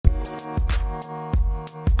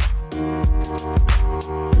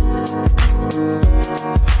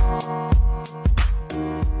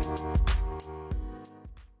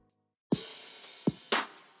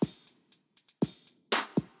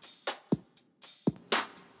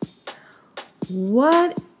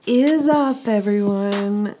What is up,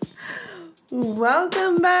 everyone?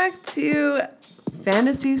 Welcome back to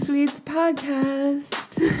Fantasy Suites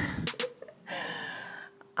Podcast.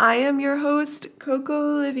 I am your host,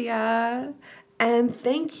 Coco Olivia, and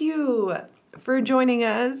thank you for joining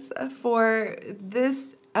us for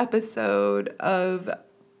this episode of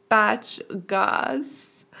Batch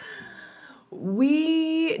Goss.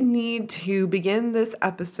 We need to begin this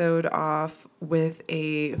episode off with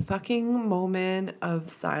a fucking moment of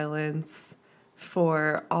silence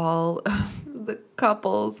for all of the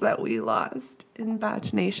couples that we lost in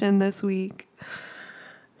Batch Nation this week.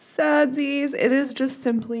 Sadsies, it is just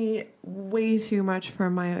simply way too much for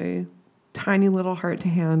my tiny little heart to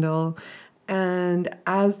handle. And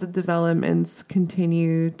as the developments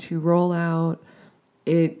continue to roll out,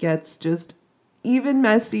 it gets just even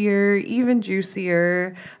messier, even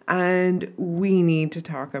juicier, and we need to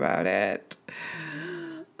talk about it.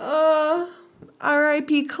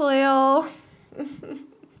 R.I.P. Clayle.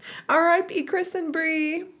 R.I.P. Chris and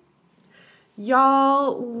Bree.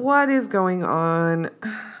 Y'all, what is going on?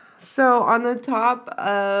 So on the top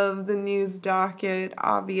of the news docket,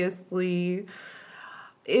 obviously,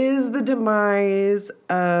 is the demise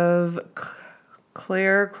of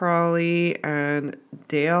Claire Crawley and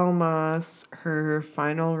Dale Moss, her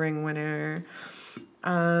final ring winner.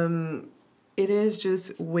 It is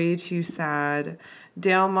just way too sad.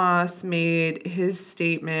 Dale Moss made his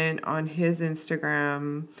statement on his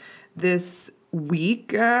Instagram this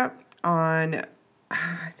week on,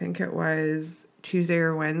 I think it was Tuesday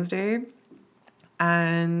or Wednesday,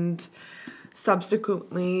 and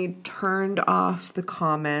subsequently turned off the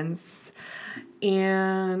comments.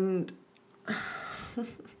 And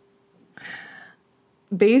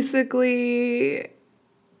basically,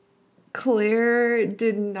 Claire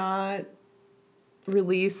did not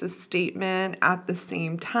release a statement at the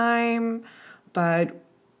same time, but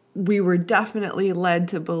we were definitely led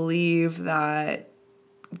to believe that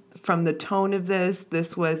from the tone of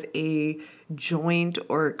this was a joint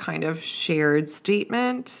or kind of shared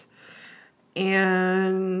statement.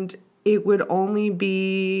 And it would only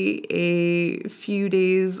be a few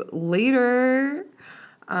days later,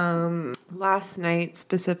 last night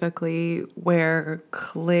specifically, where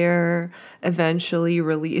Claire eventually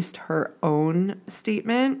released her own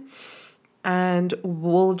statement, and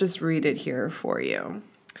we'll just read it here for you.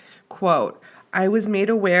 Quote, "I was made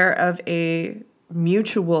aware of a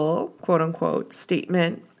mutual, quote unquote,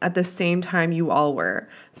 statement at the same time you all were,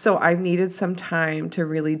 so I've needed some time to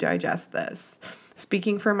really digest this.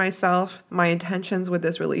 Speaking for myself, my intentions with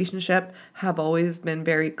this relationship have always been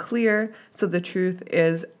very clear, so the truth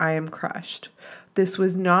is I am crushed. This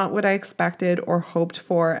was not what I expected or hoped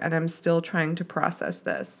for, and I'm still trying to process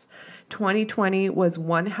this. 2020 was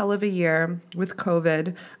one hell of a year with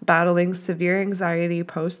COVID, battling severe anxiety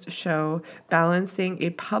post-show, balancing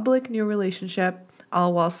a public new relationship,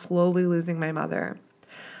 all while slowly losing my mother.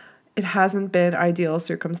 It hasn't been ideal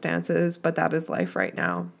circumstances, but that is life right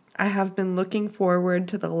now. I have been looking forward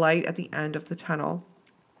to the light at the end of the tunnel.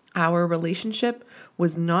 Our relationship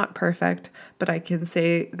was not perfect, but I can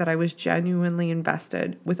say that I was genuinely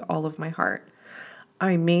invested with all of my heart.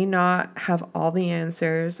 I may not have all the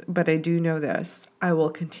answers, but I do know this. I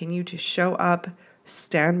will continue to show up,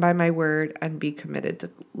 stand by my word, and be committed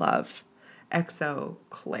to love. XO,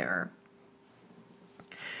 Claire."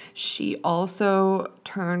 She also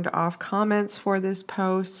turned off comments for this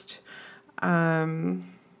post.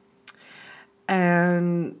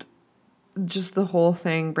 And just the whole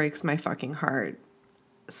thing breaks my fucking heart.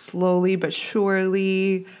 Slowly but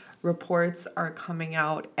surely, reports are coming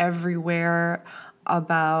out everywhere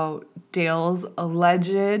about Dale's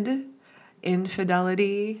alleged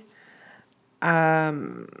infidelity.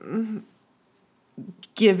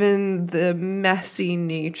 Given the messy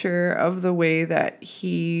nature of the way that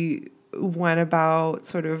he went about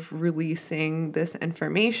sort of releasing this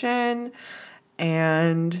information,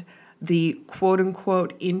 and the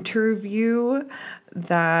quote-unquote interview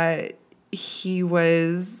that he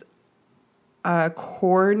was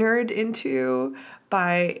cornered into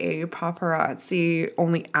by a paparazzi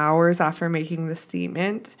only hours after making the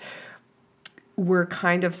statement, were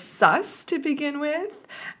kind of sus to begin with.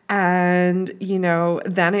 And,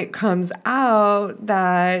 then it comes out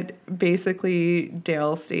that basically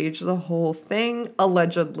Dale staged the whole thing,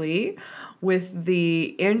 allegedly, with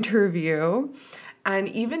the interview. And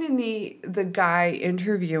even in the guy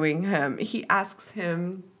interviewing him, he asks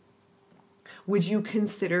him, "Would you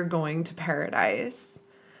consider going to paradise?"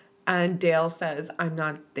 And Dale says, "I'm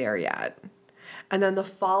not there yet." And then the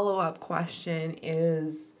follow-up question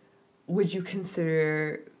is, "Would you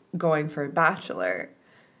consider going for a bachelor?"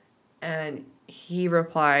 And he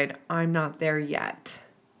replied, "I'm not there yet."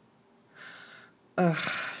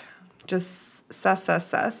 Ugh, just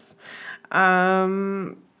sus.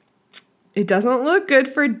 It doesn't look good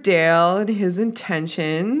for Dale and his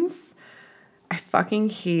intentions. I fucking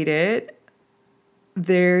hate it.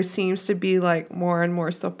 There seems to be like more and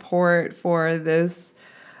more support for this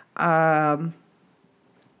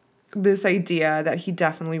this idea that he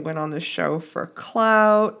definitely went on the show for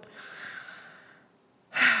clout.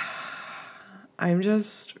 I'm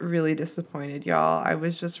just really disappointed, y'all. I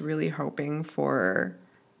was just really hoping for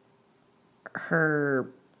her,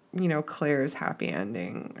 Claire's happy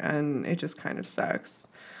ending, and it just kind of sucks.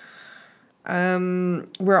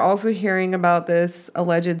 We're also hearing about this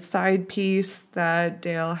alleged side piece that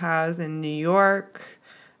Dale has in New York,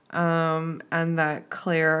 and that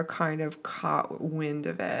Claire kind of caught wind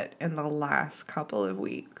of it in the last couple of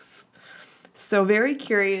weeks. So very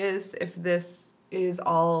curious if this is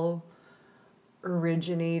all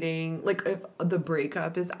originating, like if the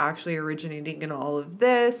breakup is actually originating in all of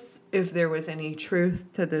this, if there was any truth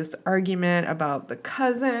to this argument about the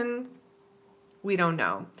cousin. We don't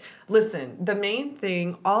know. Listen, the main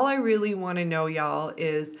thing, all I really want to know, y'all,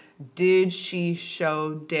 is did she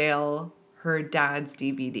show Dale her dad's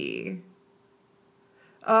DVD?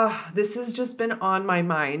 This has just been on my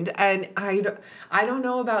mind, and I don't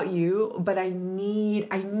know about you, but I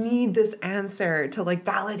need this answer to like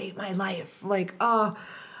validate my life. Like,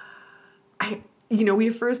 we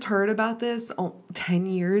first heard about this 10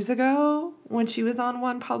 years ago when she was on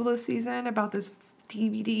One Public season about this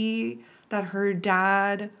DVD that her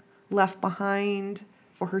dad left behind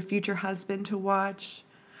for her future husband to watch.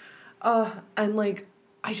 And like,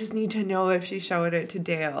 I just need to know if she showed it to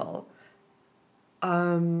Dale.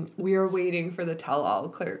 We are waiting for the tell-all,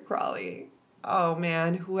 Claire Crawley. Oh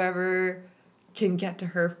man, whoever can get to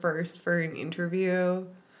her first for an interview.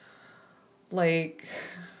 Like,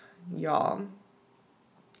 y'all.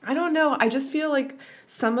 I don't know. I just feel like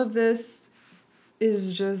some of this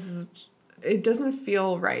is just, it doesn't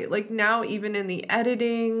feel right. Like now, even in the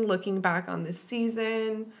editing, looking back on this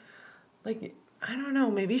season, like, I don't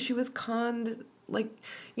know, maybe she was conned. Like,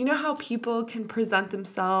 you know how people can present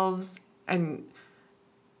themselves and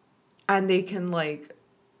they can like,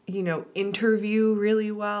 interview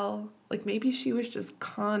really well. Like maybe she was just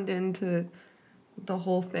conned into the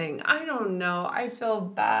whole thing. I don't know. I feel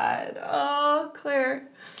bad. Oh, Claire.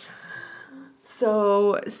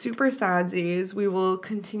 So super sadsies. We will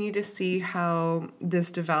continue to see how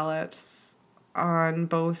this develops on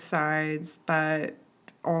both sides, but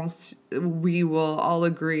also we will all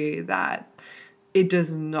agree that it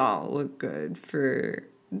does not look good for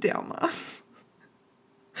Dale Moss.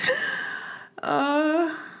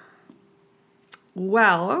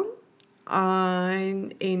 Well,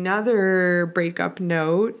 on another breakup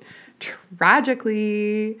note,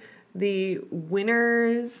 tragically, the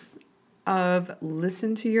winners of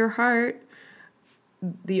Listen to Your Heart,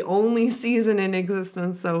 the only season in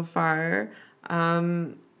existence so far,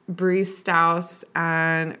 Bree Stous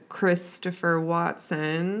and Christopher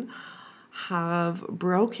Watson have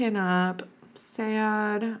broken up.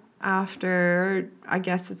 Sad. After, I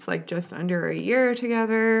guess it's like just under a year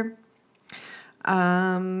together.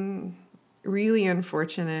 Really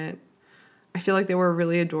unfortunate. I feel like they were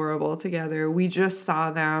really adorable together. We just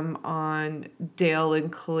saw them on Dale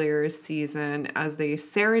and Claire's season as they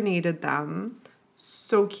serenaded them.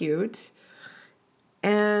 So cute.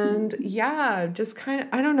 And yeah, just kind of,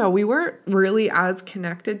 I don't know, we weren't really as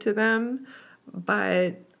connected to them,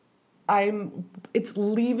 but it's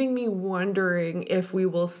leaving me wondering if we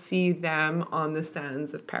will see them on the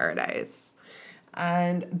Sands of Paradise.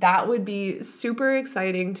 And that would be super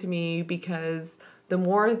exciting to me because the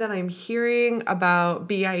more that I'm hearing about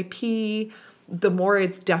BIP, the more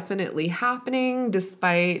it's definitely happening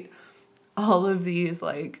despite all of these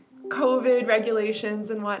like COVID regulations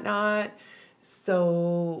and whatnot.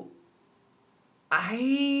 So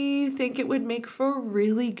I think it would make for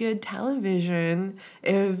really good television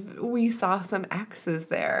if we saw some exes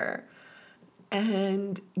there.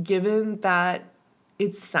 And given that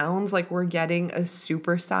it sounds like we're getting a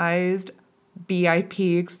supersized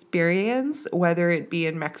BIP experience, whether it be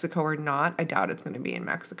in Mexico or not, I doubt it's going to be in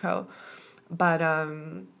Mexico, but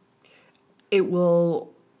it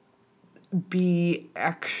will be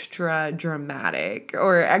extra dramatic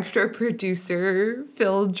or extra producer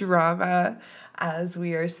filled drama as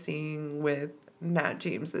we are seeing with Matt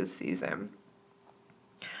James's season.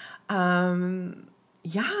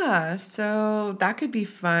 Yeah, so that could be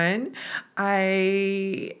fun.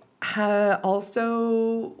 I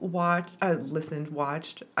also watched.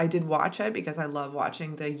 I did watch it because I love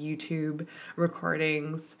watching the YouTube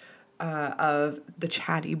recordings of the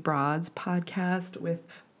Chatty Broads podcast with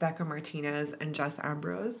Becca Martinez and Jess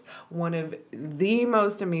Ambrose, one of the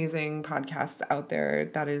most amazing podcasts out there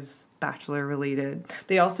that is Bachelor related.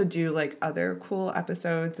 They also do like other cool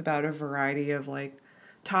episodes about a variety of like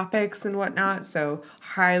topics and whatnot, so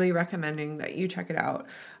highly recommending that you check it out.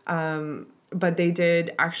 But they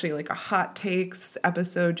did actually like a hot takes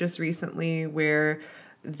episode just recently where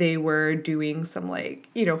they were doing some like,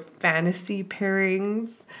 you know, fantasy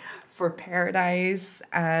pairings for Paradise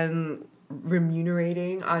and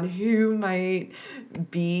remunerating on who might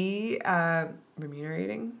be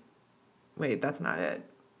remunerating. Wait, that's not it.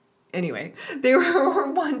 Anyway, they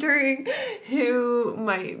were wondering who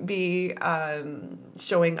might be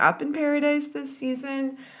showing up in Paradise this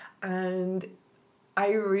season, and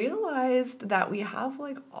I realized that we have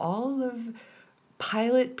like all of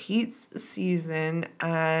Pilot Pete's season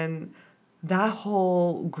and that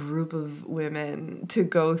whole group of women to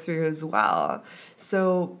go through as well.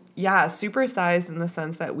 So yeah, supersized in the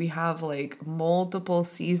sense that we have like multiple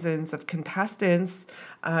seasons of contestants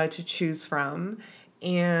to choose from.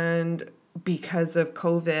 And because of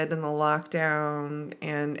COVID and the lockdown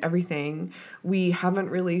and everything, we haven't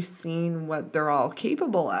really seen what they're all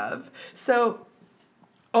capable of. So,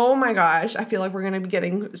 oh my gosh, I feel like we're going to be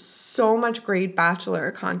getting so much great Bachelor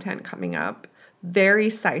content coming up. Very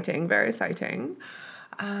exciting, very exciting.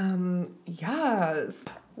 Yes.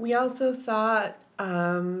 We also thought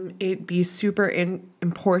it'd be super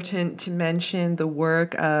important to mention the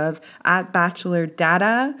work of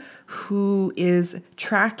 @BachelorData, who is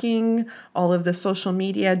tracking all of the social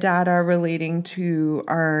media data relating to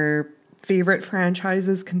our favorite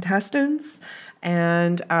franchises contestants.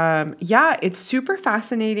 And yeah, it's super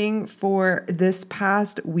fascinating for this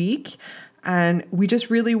past week. And we just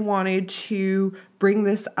really wanted to bring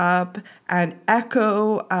this up and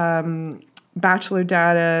echo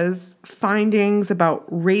BachelorData's findings about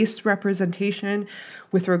race representation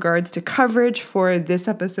with regards to coverage for this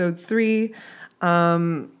episode 3.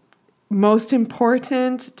 Most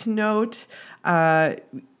important to note,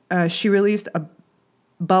 she released a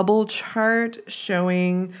bubble chart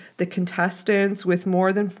showing the contestants with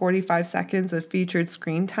more than 45 seconds of featured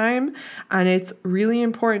screen time. And it's really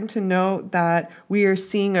important to note that we are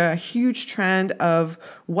seeing a huge trend of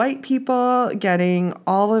white people getting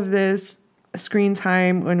all of this screen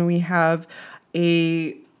time when we have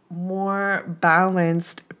a more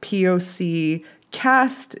balanced POC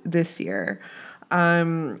cast this year.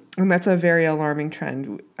 And that's a very alarming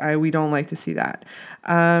trend. We don't like to see that.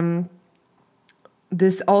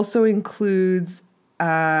 This also includes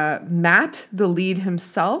Matt, the lead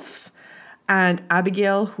himself, and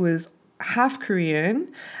Abigail, who is half Korean.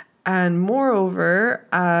 And moreover,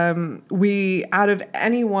 we, out of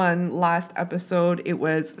anyone last episode, it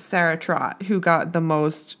was Sarah Trott who got the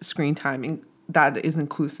most screen time. That is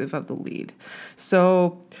inclusive of the lead.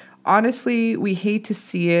 So honestly, we hate to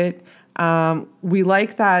see it. We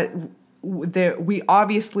like that we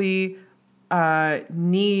obviously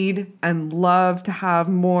need and love to have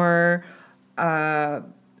more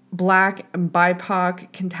Black and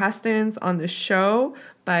BIPOC contestants on the show,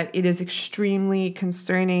 but it is extremely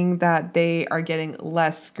concerning that they are getting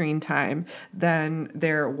less screen time than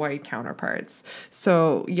their white counterparts.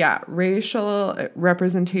 So yeah, racial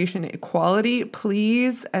representation equality,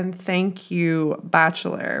 please, and thank you,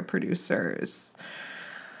 Bachelor producers.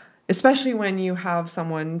 Especially when you have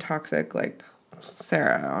someone toxic like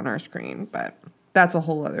Sarah on our screen, but that's a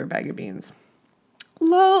whole other bag of beans.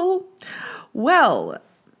 Lol. Well,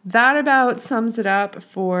 that about sums it up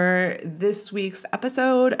for this week's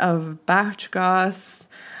episode of Batch Goss.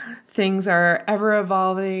 Things are ever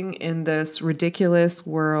evolving in this ridiculous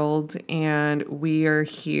world, and we are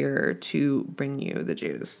here to bring you the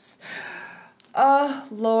juice.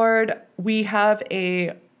 Lord, we have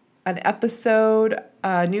a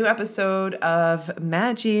new episode of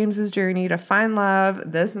Matt James's journey to find love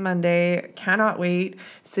this Monday. Cannot wait.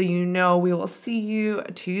 So we will see you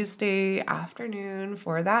Tuesday afternoon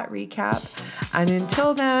for that recap. And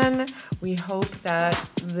until then, we hope that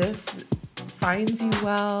this finds you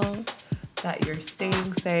well, that you're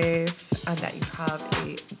staying safe, and that you have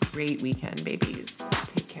a great weekend, babies.